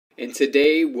and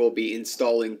today we'll be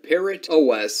installing Parrot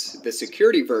OS, the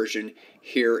security version,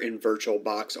 here in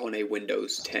VirtualBox on a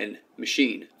Windows 10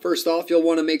 machine. First off, you'll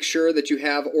want to make sure that you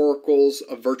have Oracle's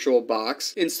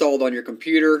VirtualBox installed on your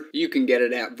computer. You can get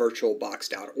it at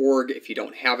virtualbox.org if you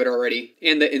don't have it already,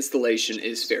 and the installation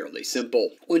is fairly simple.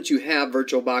 Once you have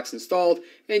VirtualBox installed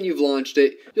and you've launched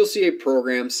it, you'll see a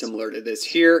program similar to this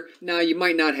here. Now, you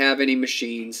might not have any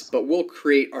machines, but we'll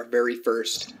create our very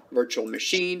first virtual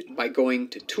machine by going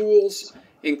to Tools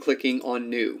and clicking on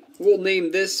New. We'll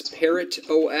name this Parrot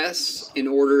OS in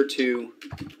order to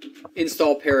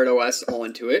install Parrot OS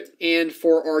onto it. And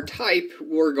for our type,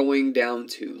 we're going down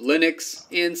to Linux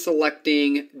and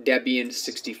selecting Debian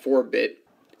 64-bit,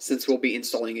 since we'll be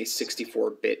installing a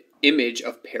 64-bit image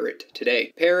of Parrot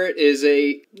today. Parrot is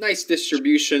a nice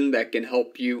distribution that can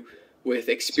help you with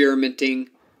experimenting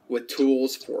with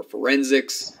tools for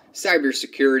forensics,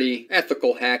 cybersecurity,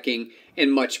 ethical hacking,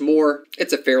 and much more.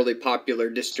 It's a fairly popular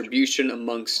distribution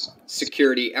amongst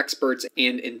security experts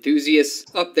and enthusiasts,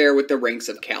 up there with the ranks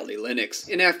of Kali Linux.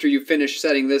 And after you finish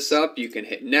setting this up, you can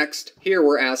hit Next. Here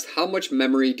we're asked how much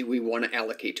memory do we want to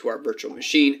allocate to our virtual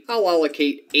machine. I'll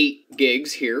allocate 8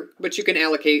 gigs here, but you can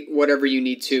allocate whatever you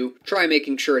need to. Try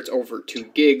making sure it's over 2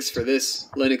 gigs for this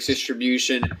Linux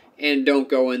distribution, and don't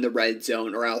go in the red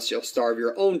zone or else you'll starve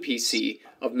your own PC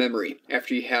of memory.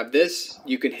 After you have this,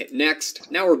 you can hit Next.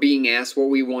 Now we're being asked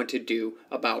what we want to do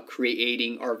about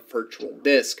creating our virtual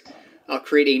disk. I'll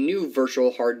create a new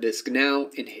virtual hard disk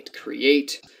now and hit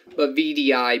Create, but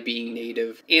VDI being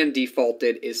native and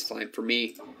defaulted is fine for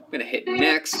me. I'm going to hit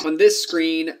Next. On this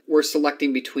screen, we're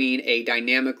selecting between a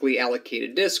dynamically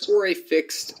allocated disk or a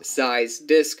fixed size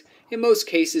disk. In most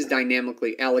cases,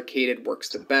 dynamically allocated works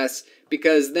the best,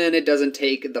 because then it doesn't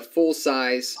take the full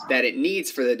size that it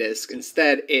needs for the disk.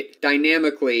 Instead, it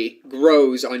dynamically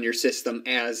grows on your system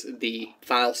as the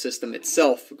file system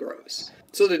itself grows.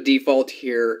 So the default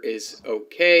here is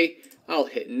okay. I'll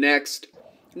hit Next.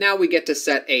 Now we get to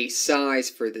set a size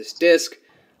for this disk.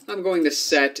 I'm going to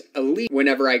set at least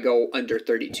whenever I go under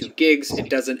 32 gigs, it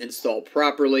doesn't install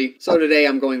properly. So today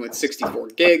I'm going with 64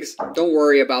 gigs. Don't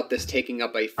worry about this taking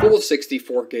up a full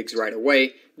 64 gigs right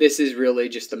away. This is really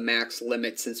just the max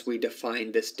limit since we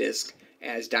defined this disk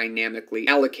as dynamically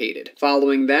allocated.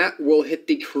 Following that, we'll hit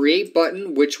the Create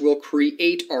button, which will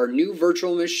create our new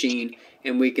virtual machine,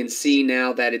 and we can see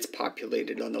now that it's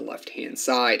populated on the left-hand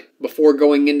side. Before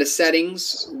going into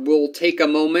settings, we'll take a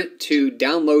moment to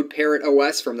download Parrot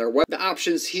OS from their web. The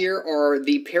options here are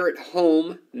the Parrot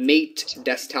Home Mate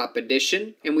Desktop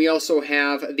Edition, and we also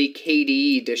have the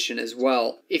KDE Edition as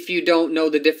well. If you don't know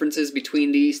the differences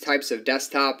between these types of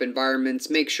desktop environments,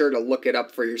 make sure to look it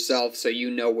up for yourself so you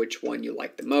know which one you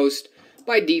like the most.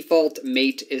 By default,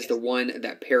 Mate is the one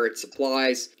that Parrot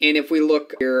supplies, and if we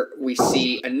look here, we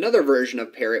see another version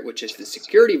of Parrot, which is the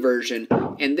security version,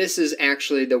 and this is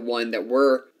actually the one that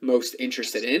we're most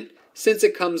interested in, since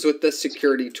it comes with the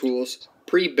security tools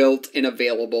pre-built and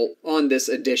available on this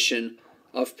edition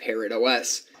of Parrot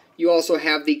OS. You also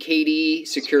have the KDE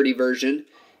security version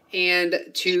and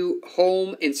 2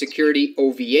 home and security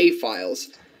OVA files.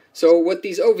 So what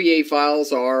these OVA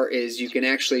files are is you can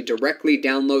actually directly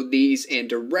download these and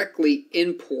directly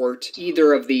import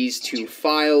either of these 2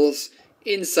 files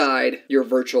inside your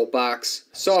VirtualBox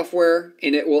software,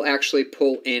 and it will actually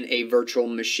pull in a virtual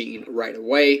machine right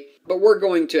away. But we're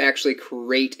going to actually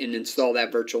create and install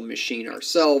that virtual machine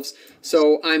ourselves,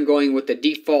 so I'm going with the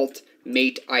default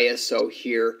Mate ISO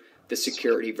here, the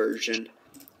security version.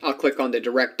 I'll click on the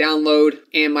direct download,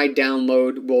 and my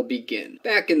download will begin.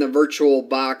 Back in the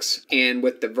VirtualBox, and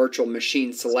with the virtual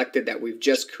machine selected that we've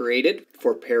just created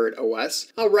for Parrot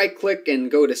OS, I'll right-click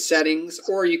and go to Settings,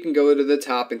 or you can go to the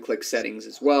top and click Settings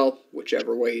as well,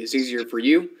 whichever way is easier for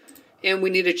you. And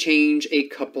we need to change a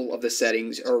couple of the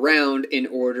settings around in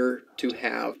order to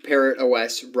have Parrot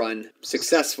OS run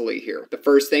successfully here. The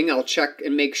first thing, I'll check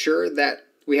and make sure that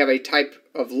we have a type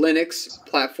of Linux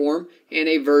platform and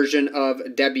a version of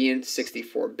Debian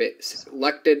 64-bit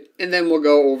selected. And then we'll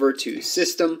go over to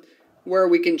System, where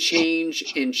we can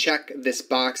change and check this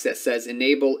box that says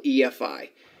Enable EFI.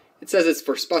 It says it's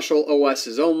for special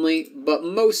OSs only, but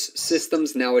most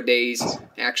systems nowadays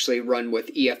actually run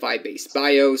with EFI-based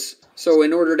BIOS. So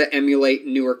in order to emulate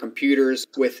newer computers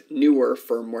with newer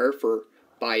firmware for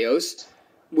BIOS,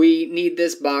 we need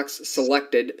this box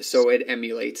selected so it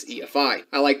emulates EFI.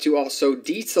 I like to also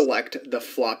deselect the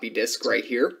floppy disk right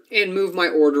here and move my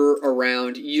order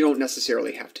around. You don't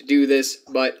necessarily have to do this,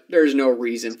 but there's no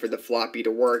reason for the floppy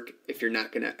to work if you're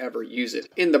not going to ever use it.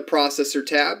 In the processor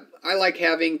tab, I like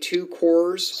having 2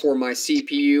 cores for my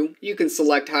CPU. You can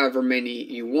select however many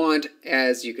you want.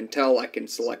 As you can tell, I can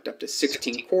select up to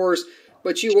 16 cores,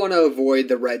 but you want to avoid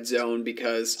the red zone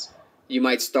because you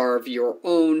might starve your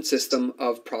own system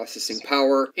of processing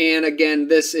power. And again,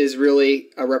 this is really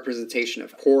a representation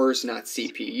of cores, not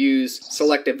CPUs.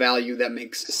 Select a value that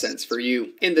makes sense for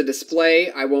you. In the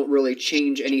display, I won't really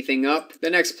change anything up. The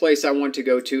next place I want to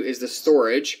go to is the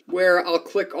storage, where I'll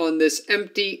click on this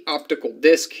empty optical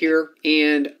disk here,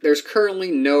 and there's currently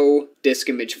no disk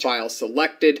image file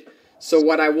selected. So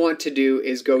what I want to do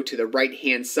is go to the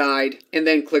right-hand side and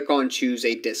then click on Choose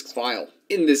a Disk File.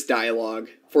 In this dialog,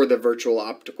 for the virtual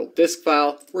optical disk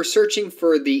file, we're searching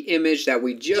for the image that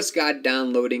we just got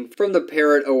downloading from the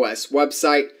Parrot OS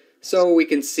website. So we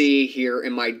can see here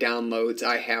in my downloads,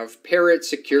 I have Parrot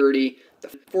Security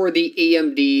for the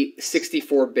AMD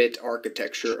 64-bit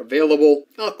architecture available.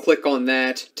 I'll click on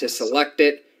that to select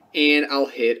it, and I'll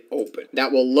hit open.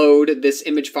 That will load this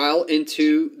image file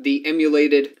into the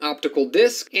emulated optical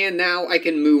disk, and now I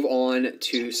can move on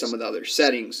to some of the other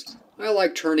settings. I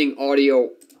like turning audio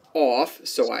off,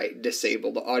 so I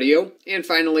disable the audio. And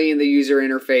finally, in the user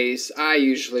interface, I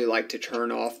usually like to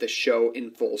turn off the show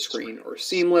in full screen or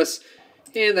seamless,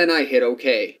 and then I hit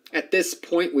OK. At this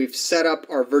point, we've set up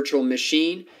our virtual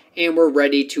machine, and we're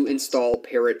ready to install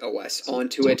Parrot OS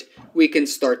onto it. We can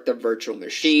start the virtual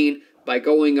machine by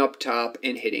going up top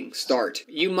and hitting start.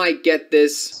 You might get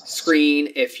this screen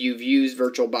if you've used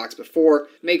VirtualBox before.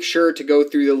 Make sure to go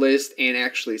through the list and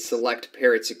actually select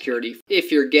Parrot Security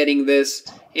if you're getting this,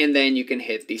 and then you can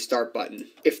hit the start button.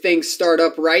 If things start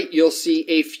up right, you'll see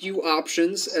a few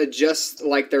options just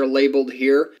like they're labeled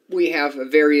here. We have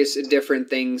various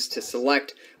different things to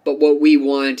select, but what we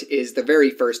want is the very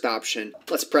first option.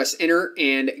 Let's press enter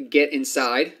and get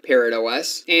inside Parrot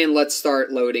OS, and let's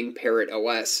start loading Parrot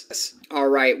OS.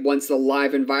 Alright, once the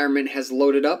live environment has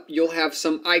loaded up, you'll have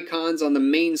some icons on the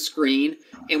main screen,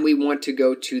 and we want to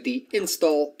go to the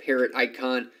install Parrot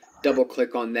icon, double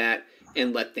click on that,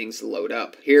 and let things load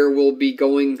up. Here we'll be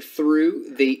going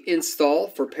through the install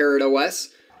for Parrot OS.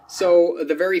 So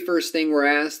the very first thing we're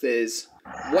asked is,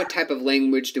 what type of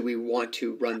language do we want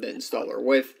to run the installer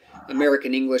with?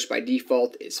 American English by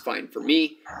default is fine for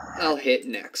me. I'll hit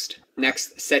next.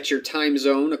 Next, set your time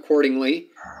zone accordingly.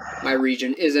 My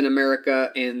region is in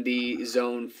America, and the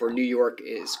zone for New York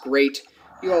is great.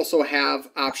 You also have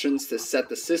options to set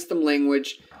the system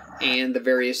language and the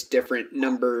various different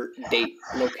number, date,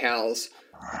 locales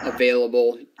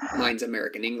available. Mine's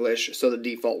American English, so the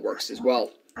default works as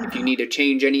well. If you need to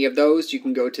change any of those, you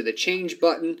can go to the change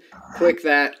button, click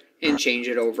that, and change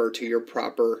it over to your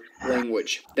proper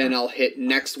language. Then I'll hit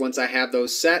next once I have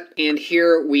those set, and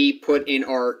here we put in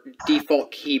our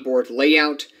default keyboard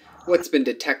layout. What's been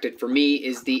detected for me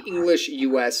is the English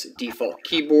US default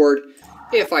keyboard.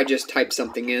 If I just type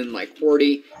something in like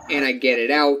 40 and I get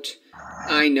it out,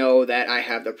 I know that I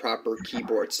have the proper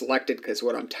keyboard selected because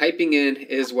what I'm typing in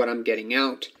is what I'm getting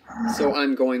out. So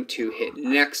I'm going to hit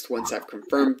next once I've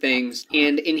confirmed things.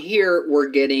 And in here, we're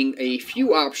getting a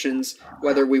few options,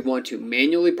 whether we want to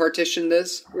manually partition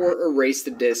this or erase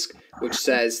the disk, which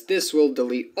says this will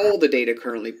delete all the data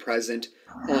currently present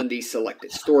on the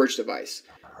selected storage device.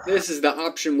 This is the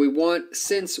option we want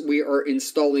since we are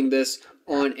installing this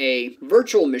on a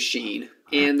virtual machine,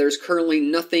 and there's currently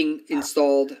nothing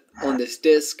installed on this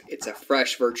disk. It's a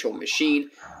fresh virtual machine.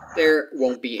 There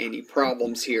won't be any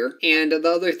problems here. And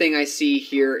the other thing I see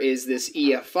here is this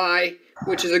EFI,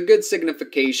 which is a good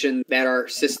signification that our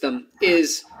system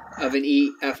is of an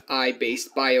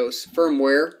EFI-based BIOS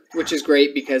firmware, which is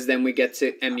great because then we get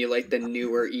to emulate the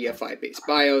newer EFI-based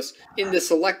BIOS. In the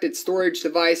selected storage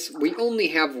device, we only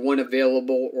have one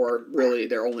available, or really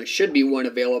there only should be one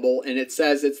available, and it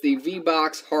says it's the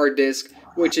VBox hard disk,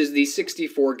 which is the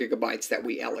 64 gigabytes that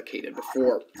we allocated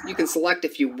before. You can select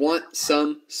if you want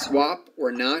some swap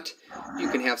or not. You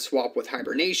can have swap with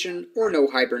hibernation or no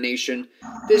hibernation.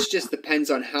 This just depends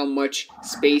on how much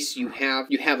space you have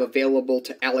available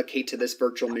to allocate to this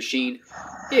virtual machine.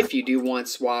 If you do want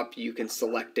swap, you can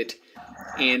select it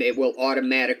and it will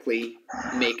automatically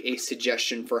make a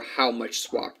suggestion for how much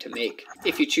swap to make.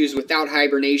 If you choose without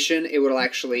hibernation, it will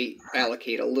actually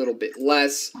allocate a little bit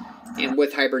less, and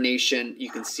with hibernation you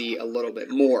can see a little bit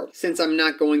more. Since I'm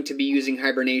not going to be using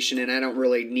hibernation and I don't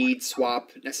really need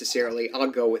swap necessarily, I'll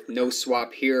go with no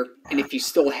swap here. And if you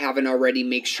still haven't already,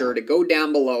 make sure to go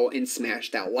down below and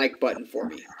smash that like button for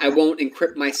me. I won't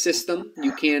encrypt my system.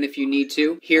 You can if you need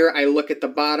to. Here I look at the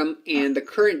bottom, and the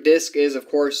current disk is of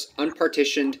course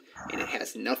unpartitioned and it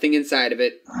has nothing inside of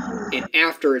it. And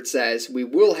after it says we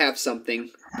will have something,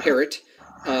 Parrot,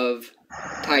 of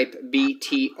type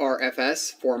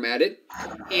BTRFS formatted,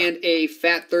 and a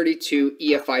FAT32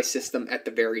 EFI system at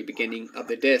the very beginning of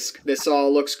the disk. This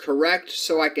all looks correct,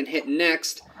 so I can hit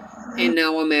next, and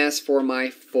now I'm asked for my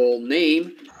full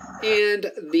name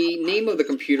and the name of the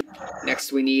computer.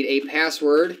 Next we need a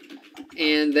password,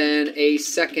 and then a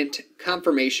second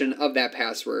confirmation of that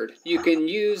password. You can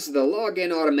use the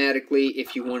login automatically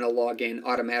if you want to log in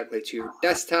automatically to your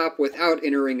desktop without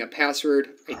entering a password.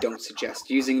 I don't suggest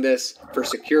using this for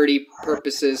security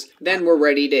purposes. Then we're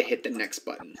ready to hit the next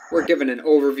button. We're given an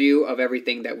overview of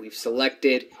everything that we've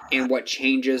selected and what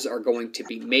changes are going to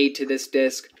be made to this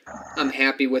disk. I'm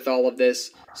happy with all of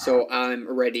this, so I'm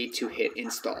ready to hit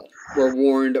install. We're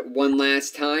warned one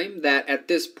last time that at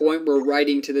this point we're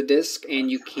writing to the disk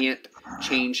and you can't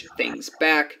change things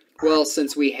back. Well,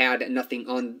 since we had nothing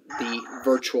on the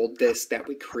virtual disk that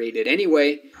we created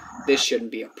anyway, this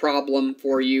shouldn't be a problem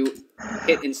for you.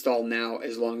 Hit install now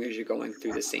as long as you're going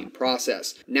through the same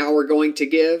process. Now we're going to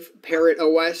give Parrot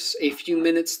OS a few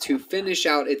minutes to finish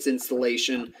out its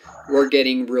installation. We're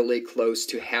getting really close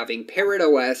to having Parrot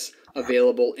OS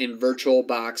available in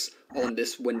VirtualBox on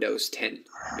this Windows 10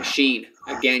 machine.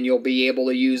 Again, you'll be able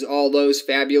to use all those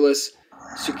fabulous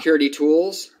security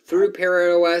tools through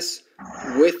Parrot OS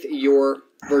with your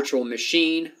virtual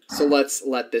machine. So let's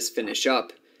let this finish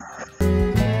up.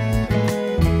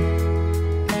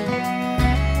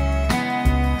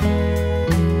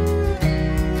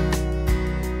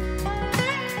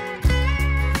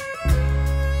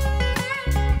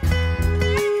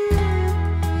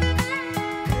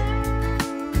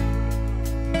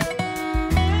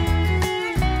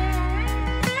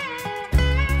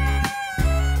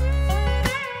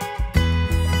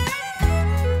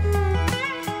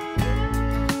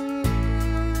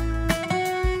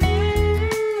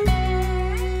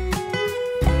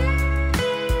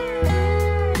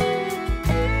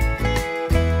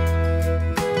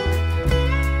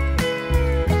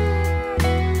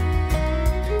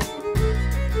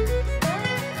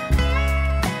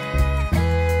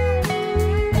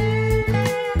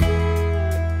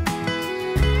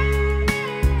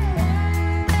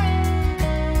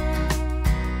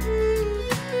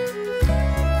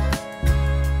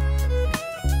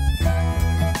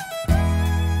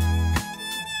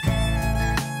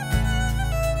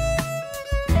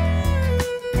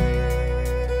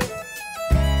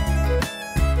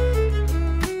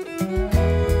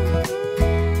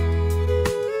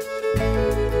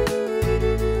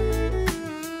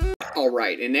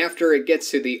 Alright, and after it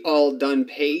gets to the all done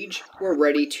page, we're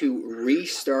ready to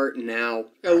restart now.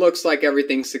 It looks like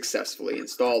everything's successfully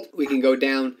installed. We can go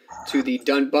down to the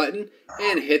done button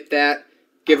and hit that.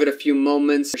 Give it a few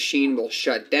moments, the machine will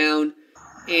shut down,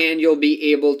 and you'll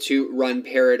be able to run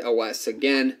Parrot OS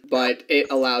again, but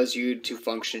it allows you to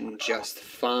function just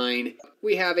fine.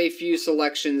 We have a few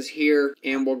selections here,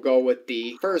 and we'll go with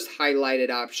the first highlighted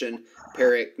option,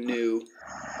 Parrot New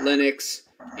Linux,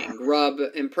 and grub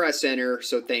and press enter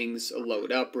so things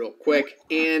load up real quick.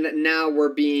 And now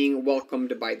we're being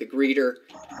welcomed by the greeter.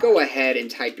 Go ahead and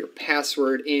type your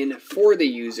password in for the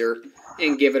user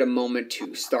and give it a moment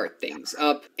to start things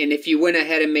up. And if you went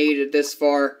ahead and made it this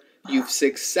far, you've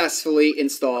successfully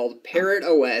installed Parrot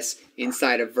OS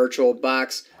inside of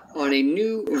VirtualBox on a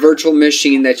new virtual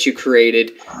machine that you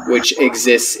created, which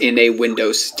exists in a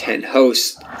Windows 10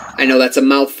 host. I know that's a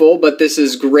mouthful, but this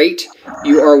is great.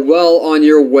 You are well on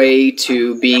your way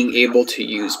to being able to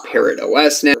use Parrot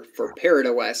OS now for Parrot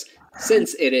OS,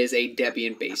 since it is a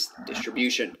Debian-based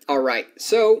distribution. Alright,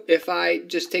 so if I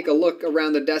just take a look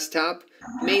around the desktop,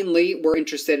 mainly we're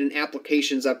interested in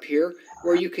applications up here,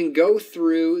 where you can go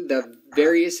through the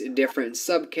various different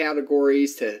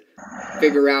subcategories to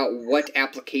figure out what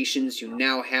applications you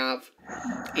now have.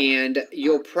 And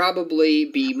you'll probably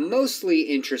be mostly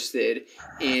interested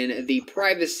in the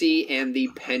privacy and the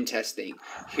pen testing.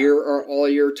 Here are all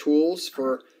your tools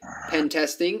for pen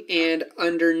testing, and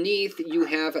underneath you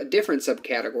have different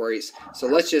subcategories. So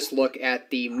let's just look at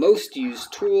the most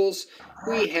used tools.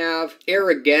 We have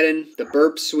Armageddon, the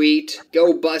Burp Suite,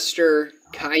 GoBuster,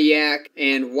 Kayak,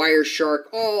 and Wireshark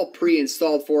all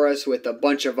pre-installed for us with a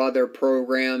bunch of other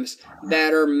programs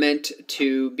that are meant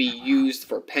to be used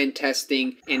for pen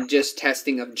testing and just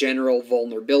testing of general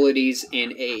vulnerabilities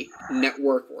in a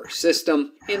network or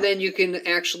system. And then you can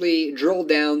actually drill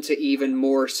down to even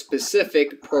more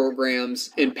specific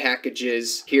programs and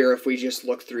packages. Here, if we just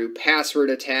look through password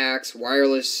attacks,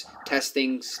 wireless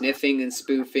testing, sniffing and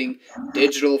spoofing,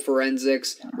 digital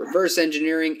forensics, reverse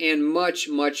engineering, and much,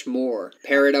 much more.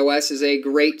 Parrot OS is a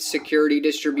great security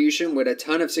distribution with a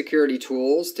ton of security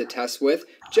tools to test with,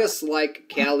 just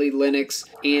like Kali Linux,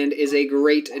 and is a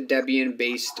great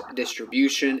Debian-based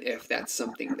distribution if that's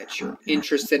something that you're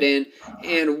interested in.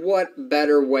 And what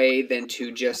better way than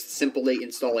to just simply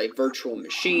install a virtual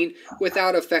machine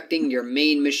without affecting your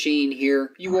main machine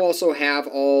here. You also have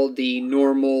all the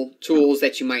normal tools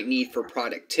that you might need for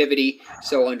productivity.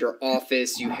 So under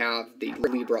Office, you have the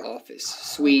LibreOffice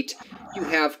suite. You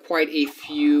have quite a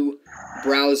few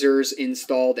browsers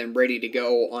installed and ready to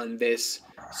go on this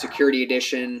Security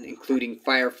Edition, including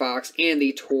Firefox and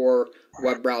the Tor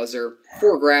web browser.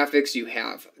 For graphics, you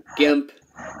have GIMP.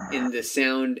 In the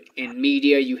sound and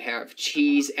media, you have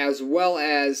Cheese, as well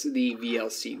as the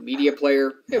VLC media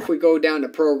player. If we go down to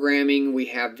programming, we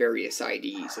have various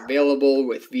IDEs available,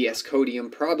 with VS Codium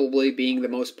probably being the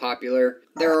most popular.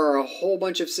 There are a whole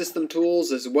bunch of system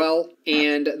tools as well,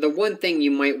 and the one thing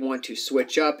you might want to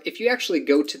switch up, if you actually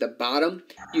go to the bottom,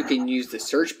 you can use the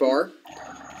search bar.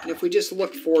 And if we just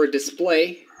look for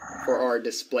display for our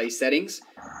display settings,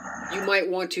 you might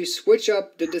want to switch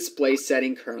up the display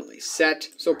setting currently set.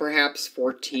 So perhaps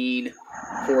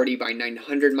 1440 by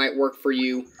 900 might work for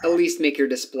you. At least make your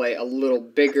display a little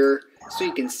bigger so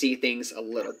you can see things a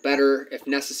little better if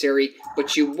necessary,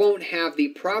 but you won't have the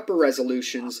proper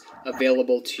resolutions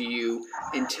available to you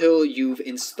until you've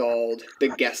installed the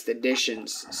guest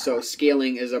editions. So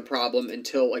scaling is a problem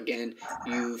until, again,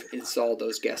 you've installed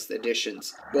those guest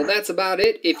editions. Well, that's about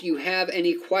it. If you have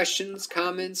any questions,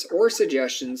 comments, or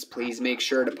suggestions, please make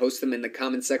sure to post them in the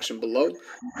comment section below.